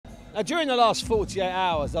Now, during the last 48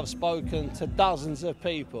 hours, I've spoken to dozens of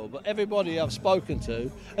people, but everybody I've spoken to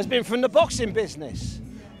has been from the boxing business.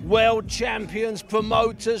 World champions,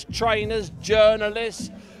 promoters, trainers, journalists,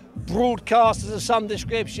 broadcasters of some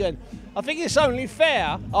description. I think it's only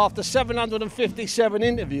fair, after 757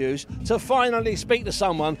 interviews, to finally speak to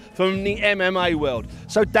someone from the MMA world.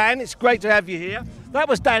 So, Dan, it's great to have you here. That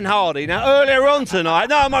was Dan Hardy. Now, earlier on tonight,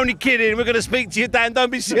 no, I'm only kidding, we're going to speak to you, Dan,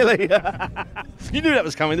 don't be silly. You knew that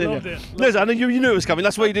was coming, didn't you? Listen, you knew it was coming,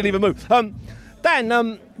 that's why you didn't even move.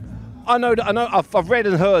 Dan, I know I've read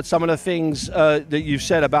and heard some of the things that you've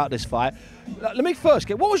said about this fight. Let me first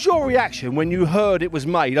get, what was your reaction when you heard it was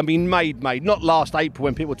made? I mean, made, not last April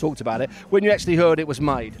when people talked about it, when you actually heard it was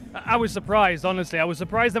made? I was surprised, honestly. I was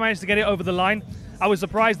surprised they managed to get it over the line. I was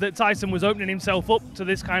surprised that Tyson was opening himself up to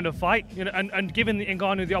this kind of fight, you know, and giving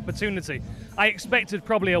Ngannou the opportunity. I expected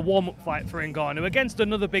probably a warm-up fight for Ngannou against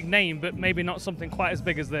another big name, but maybe not something quite as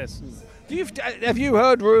big as this. Have you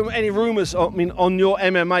heard any rumours, on your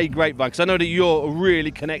MMA grapevine? Because I know that you're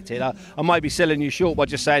really connected. I might be selling you short by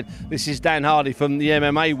just saying this is Dan Hardy from the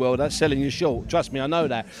MMA world. That's selling you short. Trust me, I know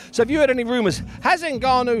that. So have you heard any rumours? Has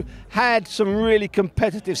Ngannou had some really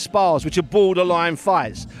competitive spars, which are borderline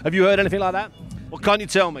fights? Have you heard anything like that? What can't you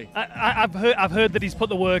tell me? I've heard that he's put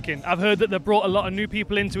the work in. I've heard that they've brought a lot of new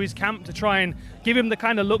people into his camp to try and give him the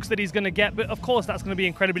kind of looks that he's going to get. But of course, that's going to be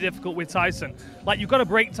incredibly difficult with Tyson. Like, you've got to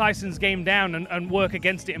break Tyson's game down and work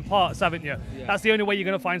against it in parts, haven't you? Yeah. That's the only way you're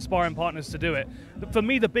going to find sparring partners to do it. But for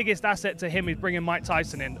me, the biggest asset to him is bringing Mike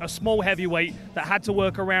Tyson in, a small heavyweight that had to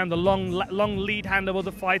work around the long lead hand of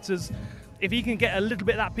other fighters. If he can get a little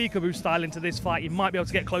bit of that peekaboo style into this fight, he might be able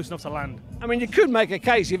to get close enough to land. I mean, you could make a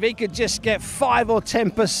case if he could just get 5 or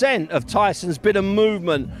 10% of Tyson's bit of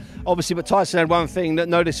movement. Obviously, but Tyson had one thing that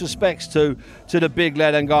no disrespects to the big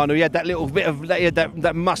lad Ngannou. He had that little bit of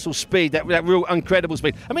that muscle speed, that real incredible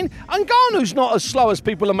speed. I mean, Ngannou's not as slow as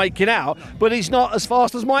people are making out, but he's not as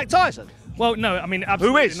fast as Mike Tyson. Well, no, I mean,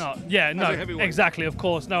 absolutely Who is? not. Yeah, no, exactly, of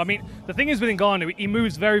course. No, I mean, the thing is with Ngannou, he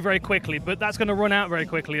moves very, very quickly, but that's going to run out very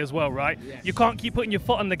quickly as well, right? Yes. You can't keep putting your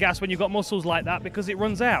foot on the gas when you've got muscles like that because it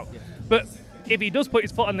runs out. Yeah. But if he does put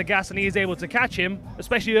his foot on the gas and he is able to catch him,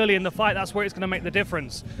 especially early in the fight, that's where it's going to make the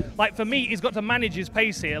difference. Like, for me, he's got to manage his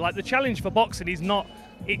pace here. Like, the challenge for boxing is not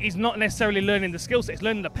necessarily learning the skill set, it's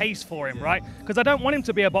learning the pace for him, right? Because I don't want him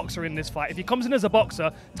to be a boxer in this fight. If he comes in as a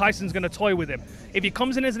boxer, Tyson's going to toy with him. If he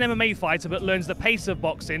comes in as an MMA fighter but learns the pace of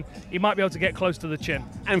boxing, he might be able to get close to the chin.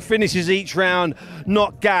 And finishes each round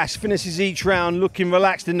not gassed, finishes each round looking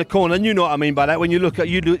relaxed in the corner. And you know what I mean by that. When you look at,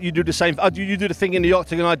 you do the same, you do the thing in the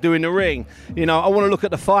octagon I do in the ring. You know, I want to look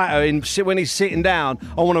at the fighter when he's sitting down.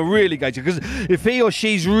 I want to really gauge it, because if he or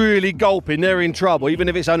she's really gulping, they're in trouble, even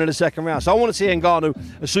if it's only the second round. So I want to see Ngannou,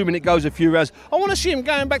 assuming it goes a few rounds, I want to see him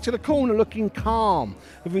going back to the corner looking calm,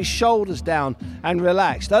 with his shoulders down and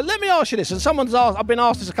relaxed. Let me ask you this, and I've been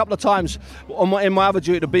asked this a couple of times in my other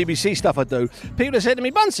duty, the BBC stuff I do. People have said to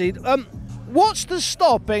me, Bunsey, what's to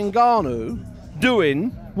stop Ngannou doing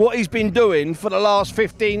what he's been doing for the last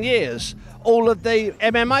 15 years, all of the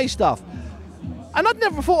MMA stuff? And I'd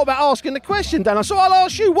never thought about asking the question, Dan. So I'll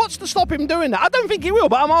ask you, what's to stop him doing that? I don't think he will,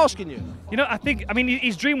 but I'm asking you. You know, I mean,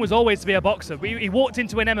 his dream was always to be a boxer. He walked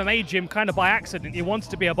into an MMA gym kind of by accident. He wants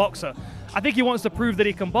to be a boxer. I think he wants to prove that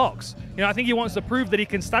he can box. You know, I think he wants to prove that he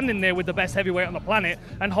can stand in there with the best heavyweight on the planet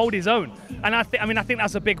and hold his own. And I think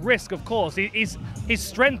that's a big risk, of course. His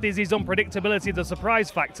strength is his unpredictability, the surprise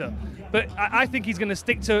factor. But I think he's going to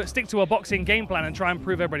stick to a boxing game plan and try and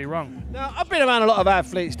prove everybody wrong. Now, I've been around a lot of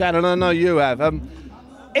athletes, Dan, and I know you have.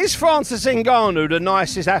 Is Francis Ngannou the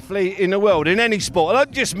nicest athlete in the world in any sport? I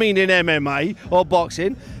don't just mean in MMA or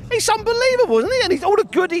boxing. He's unbelievable, isn't he? And all the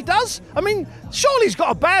good he does. I mean, surely he's got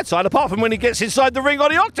a bad side, apart from when he gets inside the ring or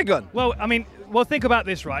the octagon. Well, I mean, think about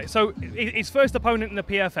this, right? So his first opponent in the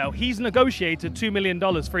PFL, he's negotiated $2 million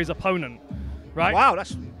for his opponent, right? Wow,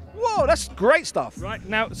 that's great stuff. Right,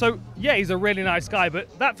 now, so yeah, he's a really nice guy,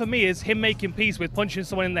 but that for me is him making peace with punching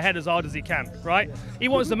someone in the head as hard as he can, right? He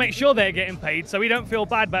wants to make sure they're getting paid so he don't feel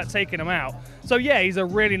bad about taking them out. So yeah, he's a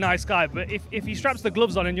really nice guy, but if he straps the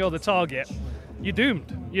gloves on and you're the target, you're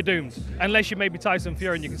doomed. You're doomed. Unless you may be Tyson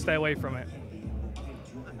Fury and you can stay away from it.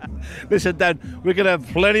 Listen, Dan, we're going to have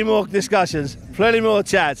plenty more discussions, plenty more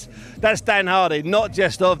chats. That's Dan Hardy, not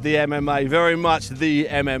just of the MMA, very much the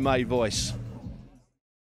MMA voice.